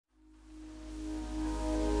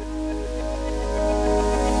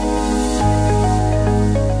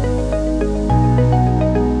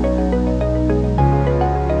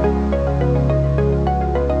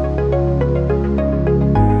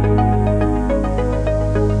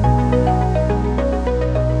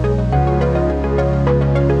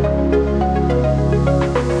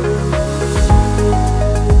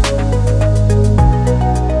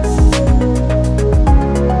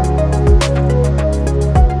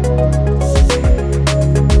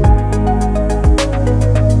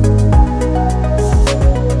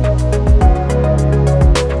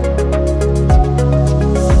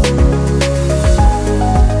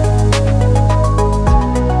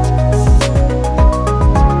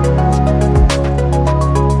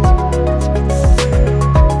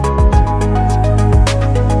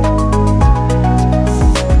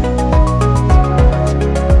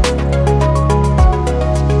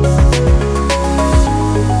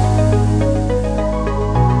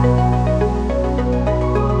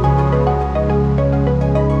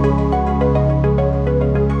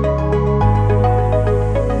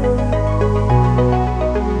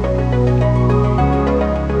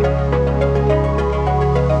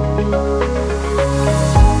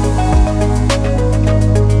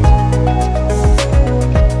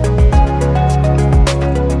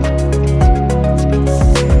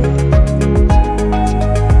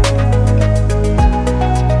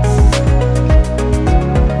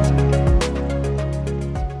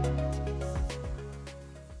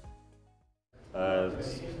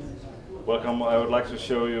like to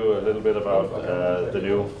show you a little bit about the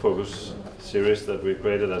new Focus series that we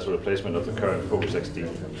created as a replacement of the current Focus XD.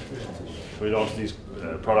 We launched these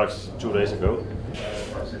products 2 days ago.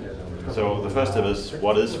 So the first step is,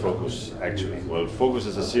 what is Focus actually? Well, Focus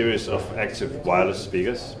is a series of active wireless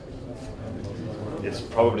speakers. It's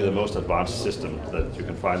probably the most advanced system that you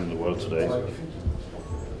can find in the world today.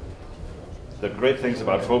 The great things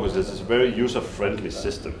about Focus is it's a very user-friendly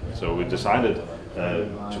system. So we designed it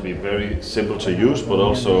to be very simple to use, but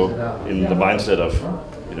also in the mindset of,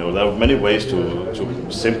 there are many ways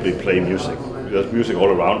to simply play music. There's music all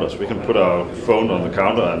around us. We can put our phone on the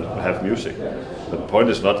counter and have music. The point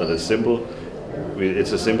is not that it's simple.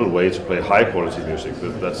 It's a simple way to play high-quality music.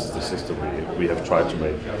 That's the system we have tried to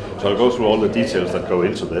make. So I'll go through all the details that go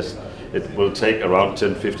into this. It will take around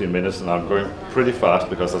 10-15 minutes, and I'm going pretty fast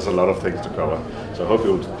because there's a lot of things to cover. So I hope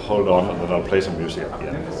you'll hold on, and then I'll play some music at the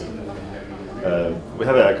end. We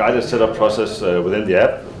have a guided setup process within the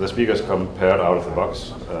app. The speakers come paired out of the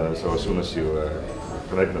box. So as soon as you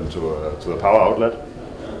connect them to the power outlet,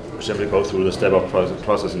 you simply go through the step-up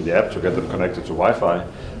process in the app to get them connected to Wi-Fi,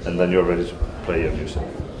 and then you're ready to play your music.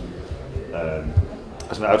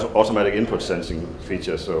 As an automatic input sensing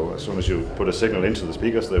feature, so as soon as you put a signal into the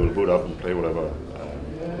speakers, they will boot up and play whatever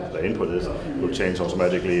the input is. It will change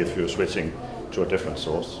automatically if you're switching to a different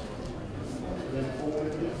source.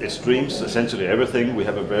 It streams essentially everything. We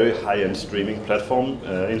have a very high-end streaming platform.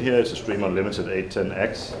 In here it's a Stream Unlimited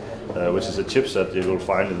 810X, which is a chipset you will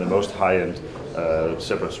find in the most high-end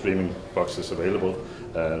separate streaming boxes available.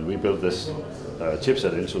 And we built this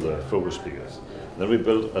chipset into the Focus speakers. Then we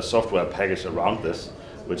built a software package around this,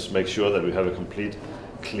 which makes sure that we have a complete,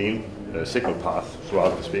 clean signal path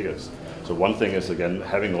throughout the speakers. So one thing is, again,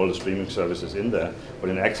 having all the streaming services in there, but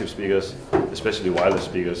in active speakers, especially wireless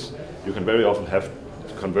speakers, you can very often have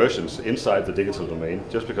conversions inside the digital domain.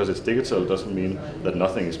 Just because it's digital doesn't mean that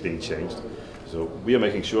nothing is being changed. So we are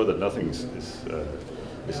making sure that nothing is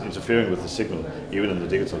interfering with the signal, even in the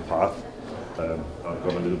digital path. I'll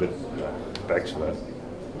come a little bit back to that.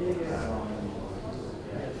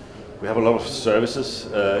 We have a lot of services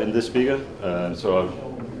in this speaker, so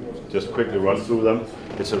I'll just quickly run through them.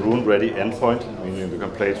 It's a Roon-ready endpoint, meaning you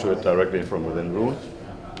can play to it directly from within Roon.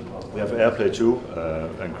 We have AirPlay 2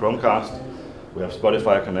 and Chromecast. We have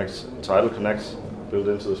Spotify Connect, Tidal Connect built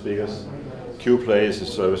into the speakers. QPlay is a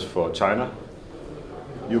service for China.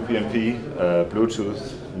 UPnP,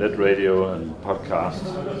 Bluetooth, net radio, and podcast.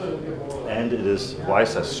 And it is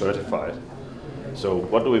WiSA certified. So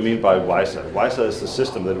what do we mean by WiSA? WiSA is the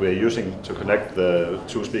system that we're using to connect the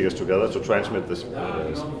two speakers together to transmit this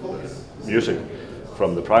music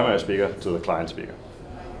from the primary speaker to the client speaker.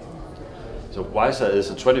 So WiSA is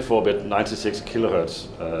a 24-bit 96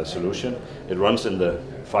 kilohertz solution. It runs in the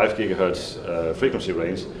 5 gigahertz frequency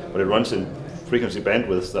range, but it runs in frequency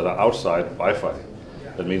bandwidths that are outside Wi-Fi.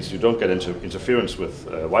 That means you don't get into interference with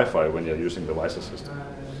Wi-Fi when you're using the WiSA system.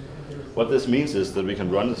 What this means is that we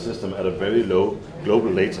can run the system at a very low global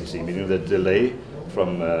latency, meaning the delay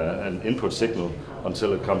from an input signal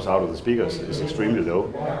until it comes out of the speakers is extremely low.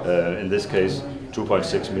 In this case,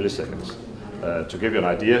 2.6 milliseconds. To give you an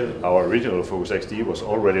idea, our original Focus XD was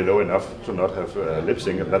already low enough to not have lip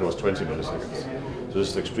sync, and that was 20 milliseconds. So this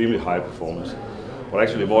is extremely high performance. But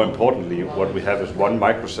actually, more importantly, what we have is 1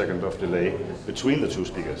 microsecond of delay between the two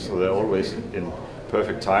speakers. So they're always in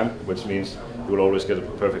perfect time, which means you will always get a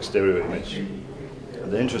perfect stereo image. And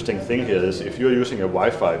the interesting thing here is, if you're using a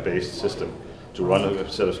Wi-Fi based system to run a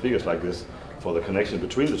set of speakers like this for the connection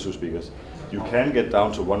between the two speakers, you can get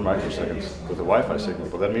down to 1 microsecond with a Wi-Fi signal,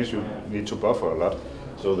 but that means you need to buffer a lot,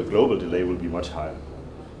 so the global delay will be much higher.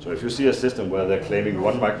 So if you see a system where they're claiming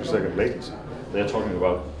 1 microsecond latency, they're talking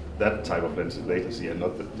about that type of latency and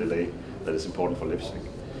not the delay that is important for lip sync.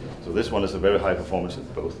 So this one is a very high performance in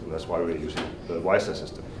both. That's why we're using the WiSA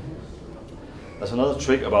system. There's another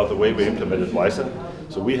trick about the way we implemented WiSA.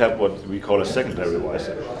 So we have what we call a secondary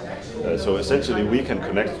WiSA. So essentially we can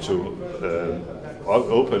connect to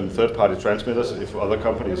open third-party transmitters. If other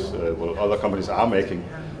companies, other companies are making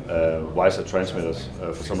WiSA transmitters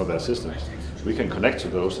for some of their systems, we can connect to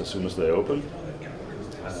those as soon as they open.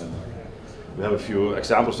 We have a few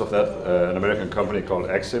examples of that. An American company called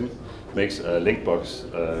Axim makes a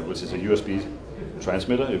Linkbox, which is a USB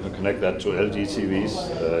transmitter. You can connect that to LG TVs,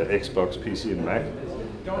 Xbox, PC, and Mac,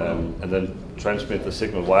 and then transmit the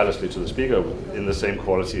signal wirelessly to the speaker in the same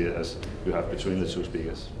quality as you have between the two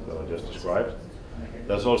speakers that I just described.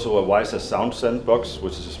 There's also a WiSA SoundSend box,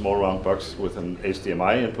 which is a small round box with an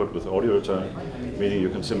HDMI input with audio return, meaning you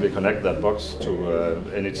can simply connect that box to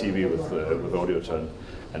any TV with audio return,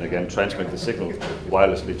 and again transmit the signal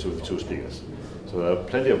wirelessly to the two speakers. So there are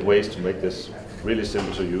plenty of ways to make this really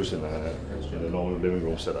simple to use in a normal living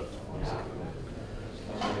room setup.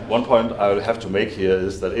 One point I will have to make here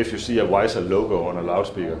is that if you see a Weiser logo on a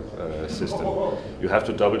loudspeaker system, you have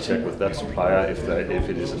to double check with that supplier if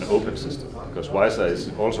it is an open system, because Weiser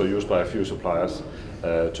is also used by a few suppliers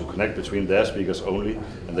to connect between their speakers only,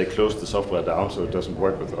 and they close the software down so it doesn't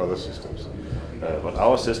work with other systems. But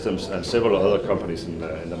our systems and several other companies in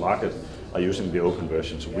the market are using the open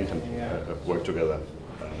version, so we can work together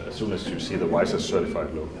as soon as you see the Weiser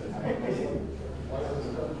certified logo.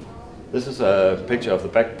 This is a picture of the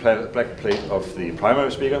back plate of the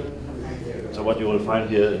primary speaker. So what you will find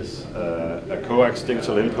here is a coax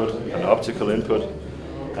digital input, an optical input,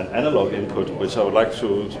 an analog input, which I would like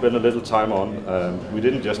to spend a little time on. We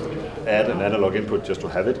didn't just add an analog input just to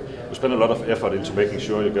have it. We spent a lot of effort into making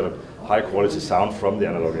sure you get a high quality sound from the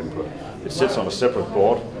analog input. It sits on a separate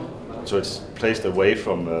board, so it's placed away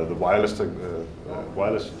from the wireless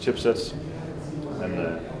chipsets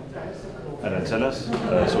and antennas,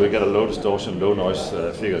 so we get a low distortion, low noise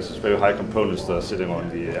figures. It's very high components that are sitting on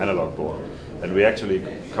the analog board. And we're actually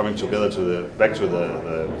coming together back to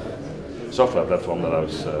the software platform that I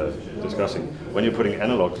was discussing. When you're putting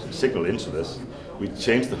analog signal into this, we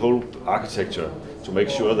change the whole architecture to make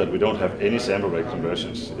sure that we don't have any sample rate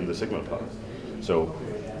conversions in the signal part. So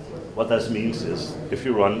what that means is if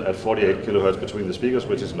you run at 48 kilohertz between the speakers,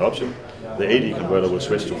 which is an option, the AD converter will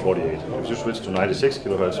switch to 48. If you switch to 96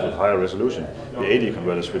 kilohertz with higher resolution, the AD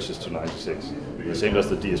converter switches to 96. The same does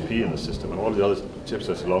the DSP in the system, and all the other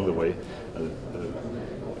chipsets along the way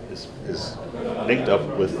is linked up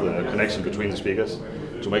with the connection between the speakers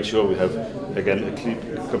to make sure we have, again,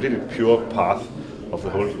 a completely pure path of the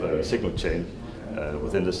whole signal chain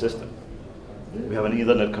within the system. We have an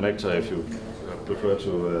Ethernet connector if you prefer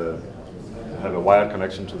to have a wired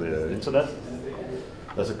connection to the internet.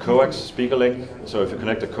 There's a coax speaker link, so if you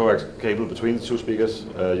connect a coax cable between the two speakers,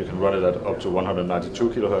 you can run it at up to 192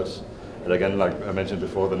 kilohertz. And again, like I mentioned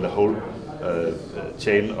before, then the whole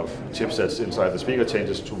chain of chipsets inside the speaker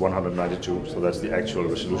changes to 192, so that's the actual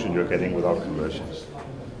resolution you're getting without conversions.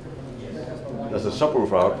 There's a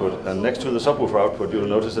subwoofer output, and next to the subwoofer output, you'll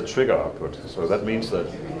notice a trigger output. So that means that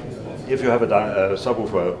if you have a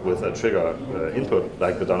subwoofer with a trigger input,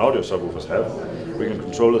 like the Dynaudio subwoofers have, we can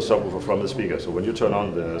control the subwoofer from the speaker. So when you turn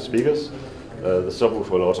on the speakers, the subwoofer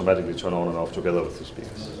will automatically turn on and off together with the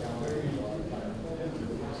speakers.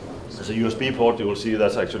 As a USB port, you will see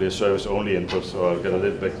that's actually a service-only input, so I'll get a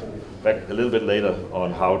little bit back a little bit later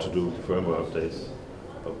on how to do firmware updates.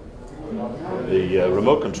 The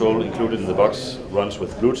remote control included in the box runs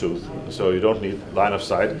with Bluetooth, so you don't need line of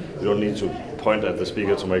sight, you don't need to point at the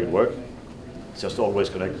speaker to make it work. It's just always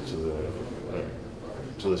connected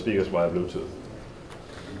to the speakers via Bluetooth.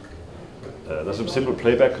 There's some simple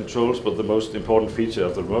playback controls, but the most important feature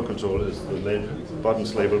of the remote control is the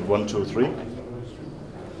buttons labeled 1, 2, 3.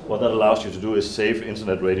 What that allows you to do is save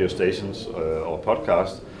internet radio stations or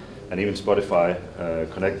podcasts, and even Spotify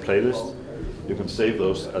Connect playlist. You can save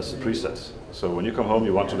those as presets. So when you come home,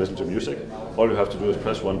 you want to listen to music, all you have to do is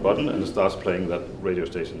press one button and it starts playing that radio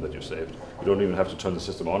station that you saved. You don't even have to turn the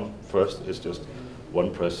system on first, it's just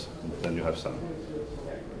one press, and then you have sound.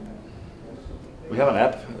 We have an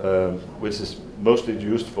app which is mostly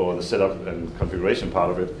used for the setup and configuration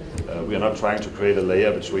part of it. We are not trying to create a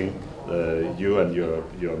layer between you and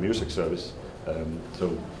your music service.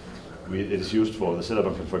 It is used for the setup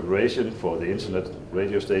and configuration for the internet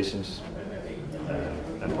radio stations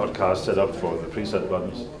and podcast setup for the preset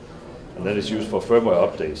buttons. And then it's used for firmware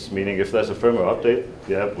updates, meaning if there's a firmware update,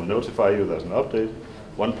 the app will notify you there's an update,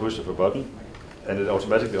 one push of a button, and it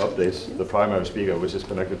automatically updates the primary speaker, which is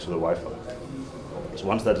connected to the Wi-Fi. So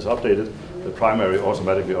once that is updated, the primary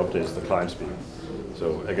automatically updates the client speaker.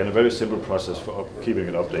 So again, a very simple process for keeping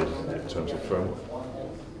it updated in terms of firmware.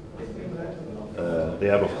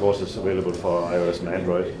 The app, of course, is available for iOS and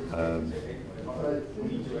Android.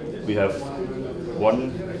 We have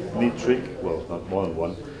one neat trick, well, not more than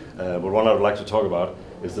one, but one I would like to talk about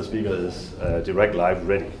is the speaker is DIRAC Live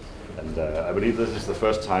ready. And I believe this is the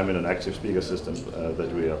first time in an active speaker system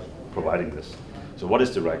that we are providing this. So what is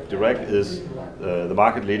DIRAC? DIRAC is the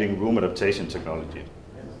market-leading room adaptation technology.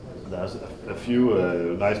 There's a few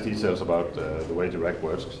nice details about the way DIRAC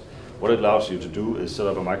works. What it allows you to do is set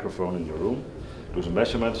up a microphone in your room, do some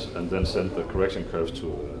measurements, and then send the correction curves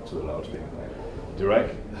to the loudspeaker.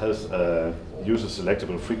 DIRAC has user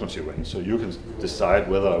selectable frequency range, so you can decide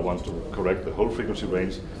whether I want to correct the whole frequency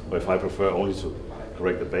range, or if I prefer only to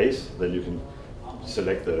correct the bass, then you can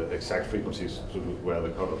select the exact frequencies to where the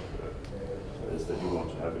cutoff is that you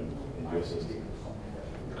want to have in your system.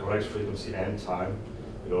 It corrects frequency and time.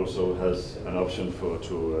 It also has an option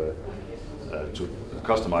to to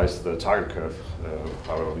customize the target curve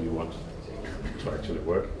however you want to actually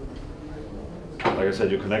work. Like I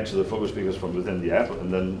said, you connect to the focus speakers from within the app,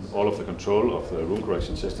 and then all of the control of the room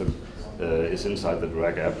correction system is inside the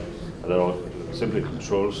DIRAC app. And that all simply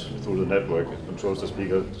controls through the network. It controls the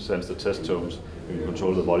speaker, sends the test tones, you can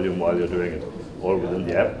control the volume while you're doing it, all within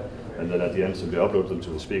the app. And then at the end, simply upload them to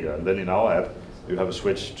the speaker. And then in our app, you have a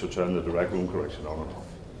switch to turn the DIRAC room correction on and off.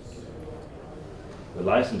 The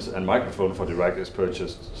license and microphone for DIRAC is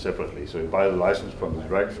purchased separately. So you buy the license from the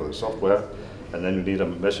DIRAC for the software, and then you need a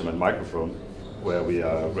measurement microphone, where we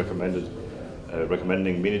are recommending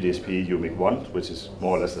Mini DSP UMIC 1, which is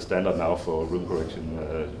more or less the standard now for room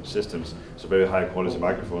correction systems. It's a very high quality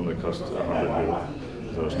microphone that costs 100 euro.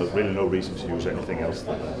 So there's really no reason to use anything else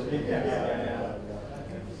than that.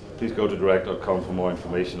 Please go to dirac.com for more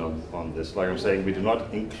information on this. Like I'm saying, we do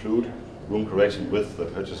not include room correction with the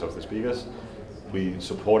purchase of the speakers. We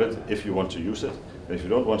support it if you want to use it, and if you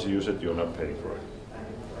don't want to use it, you're not paying for it.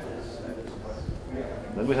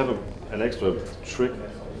 Then we have an extra trick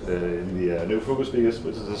in the new focus speakers,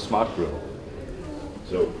 which is a smart grill.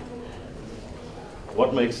 So,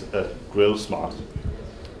 what makes a grill smart?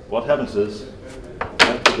 What happens is,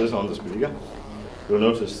 I put this on the speaker, you'll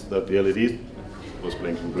notice that the LED was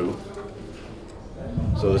blinking blue.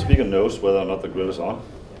 So the speaker knows whether or not the grill is on.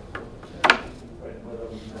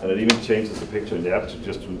 And it even changes the picture in the app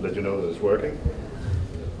just to let you know that it's working.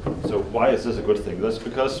 So why is this a good thing? That's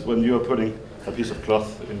because when you are putting a piece of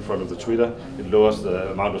cloth in front of the tweeter, it lowers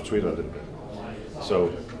the amount of tweeter a little bit.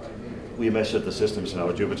 So we measured the systems in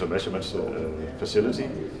our Jupyter measurements facility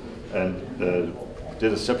and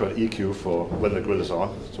did a separate EQ for when the grill is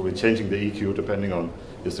on. So we're changing the EQ depending on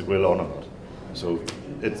is the grill on or not. So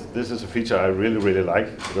this is a feature I really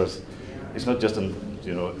like, because it's not just a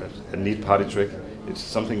neat party trick. It's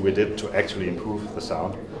something we did to actually improve the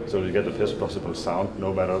sound, so you get the best possible sound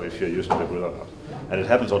no matter if you're using the grill or not. And it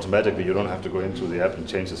happens automatically. You don't have to go into the app and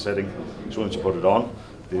change the setting. As soon as you put it on,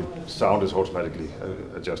 the sound is automatically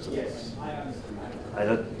adjusted.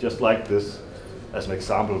 I just like this as an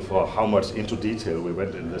example for how much into detail we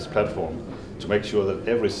went in this platform to make sure that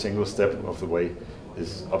every single step of the way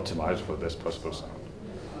is optimized for the best possible sound.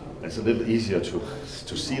 It's a little easier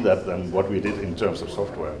to see that than what we did in terms of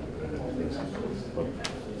software. But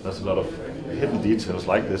there's a lot of hidden details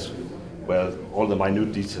like this, where all the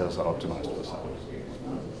minute details are optimized for sound.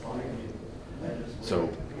 So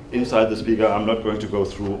inside the speaker, I'm not going to go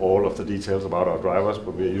through all of the details about our drivers,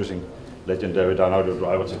 but we're using legendary Dynaudio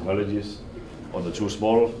driver technologies. On the two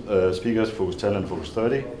small speakers, Focus 10 and Focus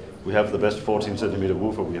 30, we have the best 14 centimeter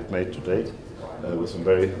woofer we have made to date, with some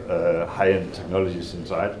very high-end technologies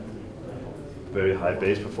inside. Very high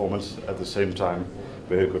bass performance, at the same time,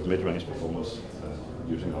 very good mid-range performance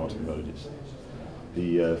using our technologies.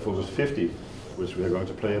 The Focus 50, which we are going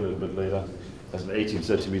to play a little bit later, has an 18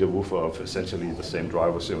 centimeter woofer of essentially the same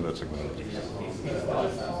driver, similar technologies.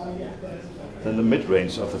 Then the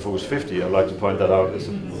mid-range of the Focus 50, I'd like to point that out, is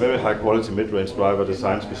a very high quality mid-range driver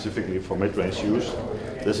designed specifically for mid-range use.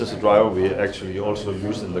 This is a driver we actually also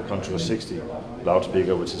use in the Contour 60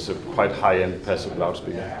 loudspeaker, which is a quite high-end passive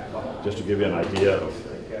loudspeaker. Just to give you an idea of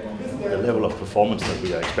the level of performance that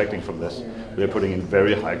we are expecting from this, we are putting in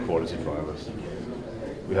very high quality drivers.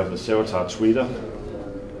 We have the Zerotar tweeter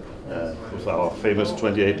with our famous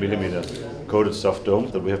 28mm coated soft dome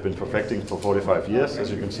that we have been perfecting for 45 years, as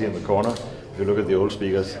you can see in the corner. If you look at the old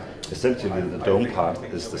speakers, essentially the dome part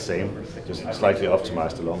is the same, just slightly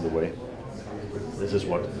optimized along the way. This is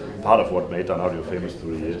part of what made Dynaudio famous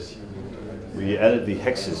through the years. We added the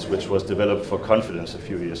Hexis, which was developed for confidence a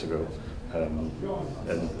few years ago. And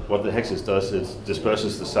what the Hexis does is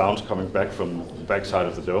disperses the sounds coming back from the back side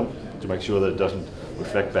of the dome to make sure that it doesn't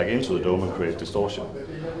reflect back into the dome and create distortion.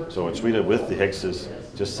 So a tweeter with the Hexis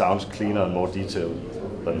just sounds cleaner and more detailed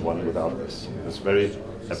than one without this. It's very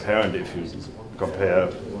apparent if you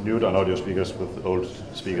compare new Dynaudio speakers with old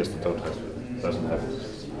speakers that doesn't have this.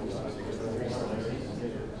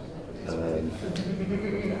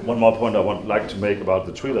 One more point I would like to make about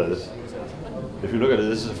the tweeter is, if you look at it,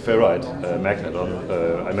 this is a ferrite magnet.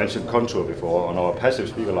 I mentioned Contour before. On our passive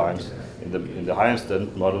speaker lines, in the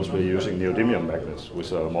high-end models, we're using neodymium magnets,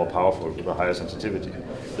 which are more powerful with a higher sensitivity.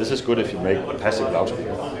 This is good if you make a passive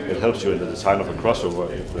loudspeaker. It helps you in the design of a crossover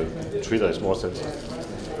if the tweeter is more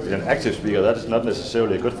sensitive. In an active speaker, that is not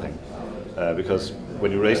necessarily a good thing, because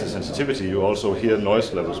when you raise the sensitivity, you also hear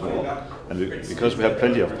noise levels more. And because we have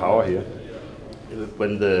plenty of power here,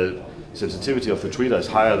 when the sensitivity of the tweeter is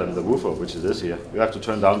higher than the woofer, which it is here, you have to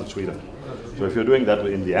turn down the tweeter. So if you're doing that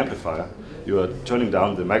in the amplifier, you are turning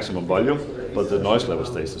down the maximum volume, but the noise level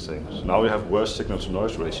stays the same. So now you have worse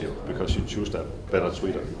signal-to-noise ratio because you choose that better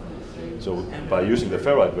tweeter. So by using the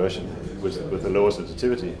ferrite version with the lower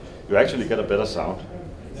sensitivity, you actually get a better sound,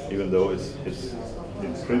 even though it's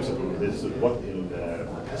in principle, this is what in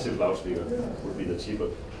passive loudspeaker would be the cheaper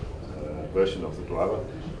version of the driver.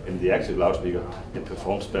 In the active loudspeaker, it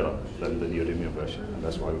performs better than the neodymium version, and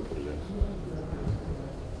that's why we put it in.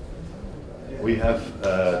 We have,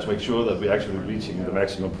 to make sure that we're actually reaching the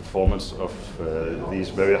maximum performance of these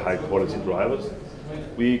very high quality drivers,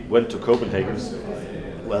 we went to Copenhagen,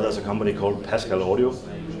 where there's a company called Pascal Audio.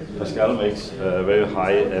 Pascal makes very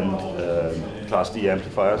high-end Class D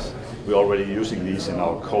amplifiers. We're already using these in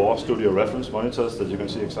our core studio reference monitors that you can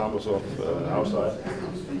see examples of outside.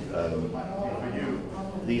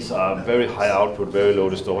 These are very high output, very low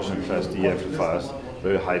distortion Class D amplifiers,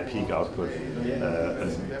 very high peak output.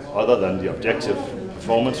 And other than the objective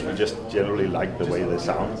performance, we just generally like the way they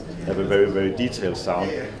sound. They have a very, very detailed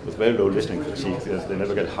sound with very low listening fatigue. They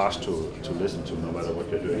never get harsh to listen to, no matter what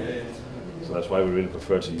you're doing. So that's why we really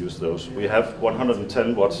prefer to use those. We have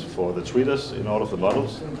 110 watts for the tweeters in all of the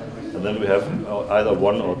models, and then we have either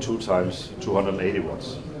 1 or 2 times 280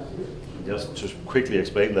 watts. Just to quickly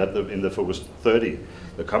explain that, in the Focus 30,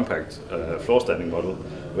 the compact floor standing model,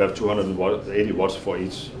 we have 280 watts for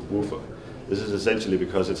each woofer. This is essentially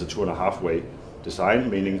because it's a 2.5-way design,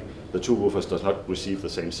 meaning the two woofers does not receive the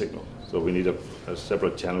same signal. So we need a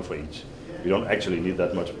separate channel for each. We don't actually need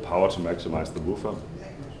that much power to maximize the woofer,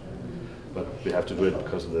 but we have to do it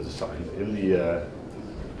because of the design. In the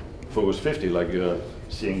Focus 50, like you're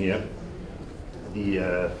seeing here,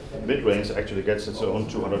 the mid-range actually gets its own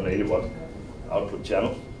 280 watt output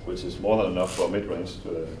channel, which is more than enough for mid-range.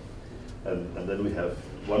 And then we have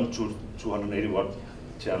one 280 watt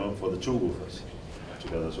channel for the two woofers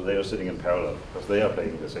together. So they are sitting in parallel because they are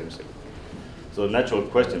playing the same signal. So the natural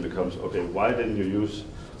question becomes, okay, why didn't you use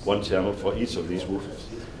one channel for each of these woofers?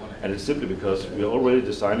 And it's simply because we are already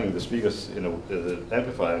designing the speakers in the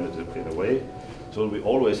amplifier in a way so we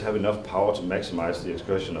always have enough power to maximize the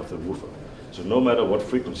expression of the woofer. So no matter what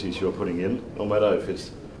frequencies you're putting in, no matter if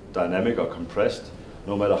it's dynamic or compressed,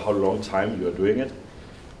 no matter how long time you're doing it,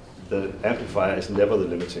 the amplifier is never the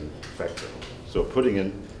limiting factor. So putting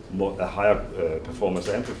in a higher performance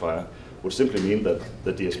amplifier would simply mean that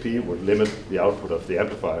the DSP would limit the output of the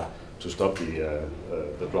amplifier to stop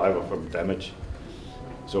the driver from damage.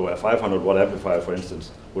 So a 500 watt amplifier, for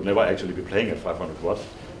instance, would never actually be playing at 500 watts.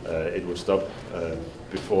 It would stop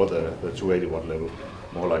before the 280 watt level,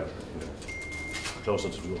 more like closer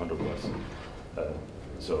to 200 watts.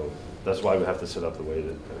 So that's why we have to set up the way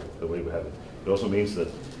we have it. It also means that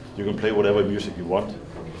you can play whatever music you want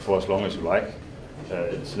for as long as you like.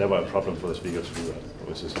 It's never a problem for the speaker to do that,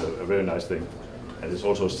 which is a very nice thing. And it's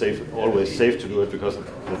also safe, always safe to do it because the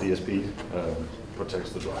DSP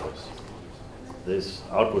protects the drivers. These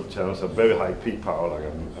output channels have very high peak power, like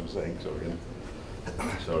I'm saying. So again,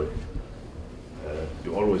 sorry,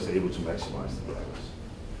 you're always able to maximize the drivers.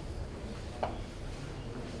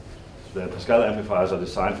 The Pascal amplifiers are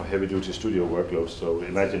designed for heavy-duty studio workloads. So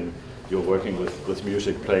imagine you're working with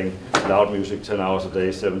music, playing loud music 10 hours a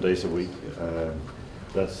day, 7 days a week.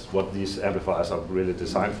 That's what these amplifiers are really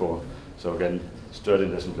designed for. So again,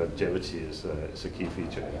 sturdiness and longevity is a key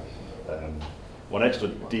feature. One extra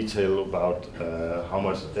detail about how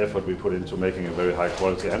much effort we put into making a very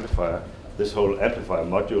high-quality amplifier. This whole amplifier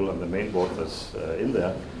module and the main board that's in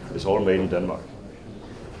there is all made in Denmark.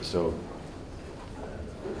 So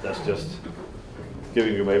that's just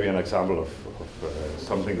giving you maybe an example of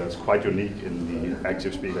something that's quite unique in the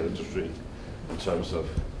active speaker industry in terms of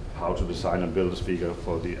how to design and build a speaker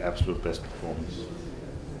for the absolute best performance.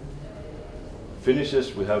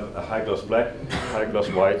 Finishes, we have a high gloss black, high gloss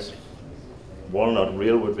white, walnut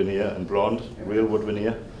real wood veneer, and blonde real wood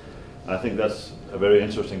veneer. I think that's a very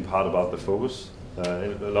interesting part about the Focus.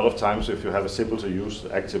 A lot of times if you have a simple to use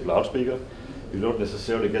active loudspeaker, you don't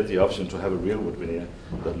necessarily get the option to have a real wood veneer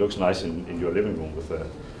that looks nice in your living room with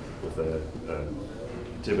a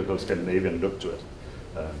typical Scandinavian look to it,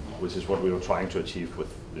 which is what we were trying to achieve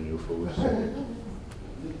with the new Focus.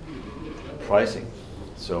 Pricing.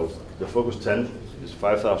 So the Focus 10 is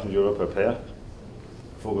 5,000 euro per pair,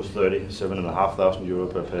 Focus 30, 7,500 euro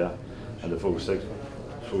per pair, and the Focus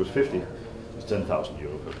 50 is 10,000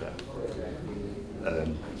 euro per pair.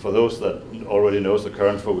 For those that already knows the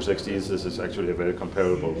current Focus XDs, this is actually a very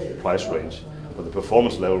comparable price range. But the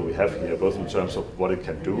performance level we have here, both in terms of what it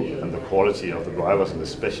can do and the quality of the drivers, and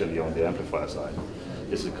especially on the amplifier side,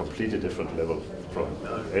 is a completely different level from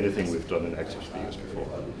anything we've done in active speakers before.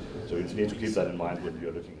 So you need to keep that in mind when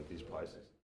you're looking at these prices.